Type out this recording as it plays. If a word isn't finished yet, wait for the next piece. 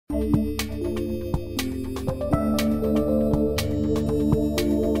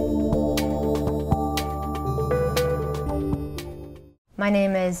My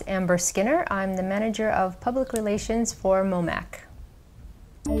name is Amber Skinner. I'm the Manager of Public Relations for Momac.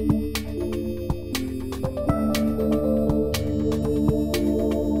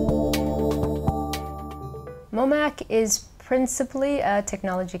 Momac is principally a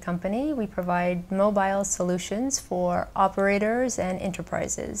technology company. We provide mobile solutions for operators and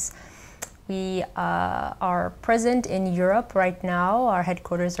enterprises. We are present in Europe right now. Our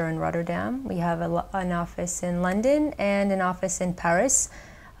headquarters are in Rotterdam. We have an office in London and an office in Paris.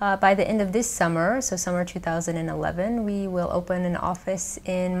 By the end of this summer, so summer 2011, we will open an office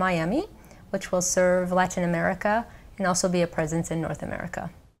in Miami, which will serve Latin America and also be a presence in North America.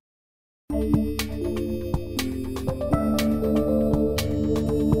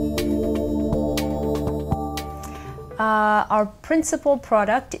 Our principal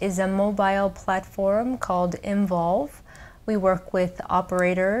product is a mobile platform called Involve. We work with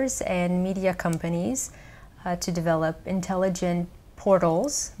operators and media companies to develop intelligent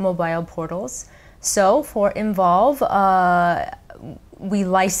portals, mobile portals. So for Involve, we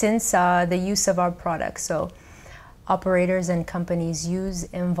license the use of our products. So operators and companies use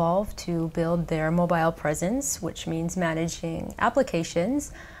Involve to build their mobile presence, which means managing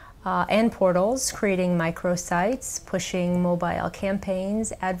applications and portals, creating microsites, pushing mobile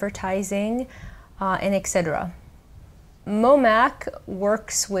campaigns, advertising, and etc. Momac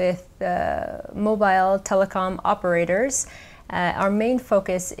works with mobile telecom operators. Our main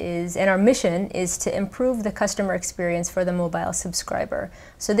focus is, and our mission is, to improve the customer experience for the mobile subscriber.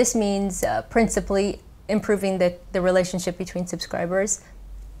 So this means principally improving the relationship between subscribers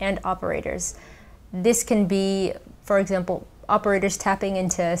and operators. This can be, for example, operators tapping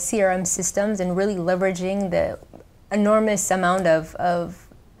into CRM systems and really leveraging the enormous amount of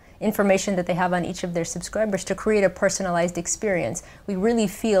information that they have on each of their subscribers to create a personalized experience. We really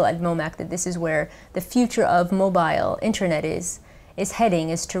feel at Momac that this is where the future of mobile internet is heading,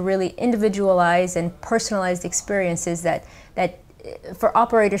 is to really individualize and personalize experiences that for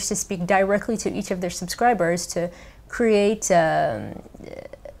operators to speak directly to each of their subscribers to create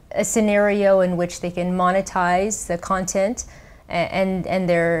a scenario in which they can monetize the content and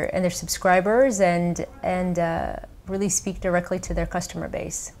their subscribers and really speak directly to their customer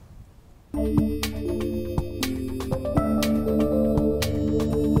base.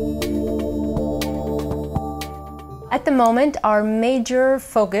 At the moment, our major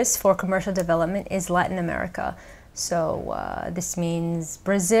focus for commercial development is Latin America. So this means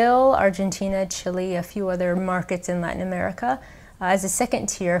Brazil, Argentina, Chile, a few other markets in Latin America. As a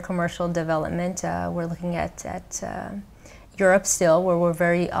second-tier commercial development, we're looking at Europe still, where we're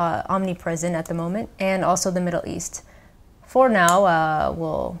very omnipresent at the moment, and also the Middle East. For now,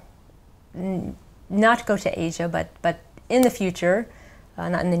 we'll not go to Asia, but in the future,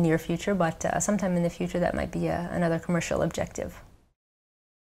 not in the near future, but sometime in the future, that might be another commercial objective.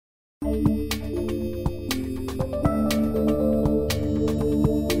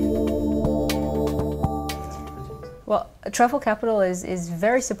 Well, Truffle Capital is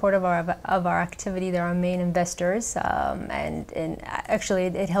very supportive of our activity. They're our main investors, and actually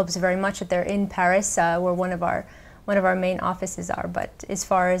it helps very much that they're in Paris, where one of our main offices are. But as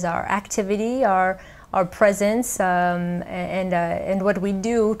far as our activity, our presence, and what we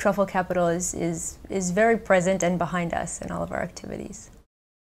do, Truffle Capital is very present and behind us in all of our activities.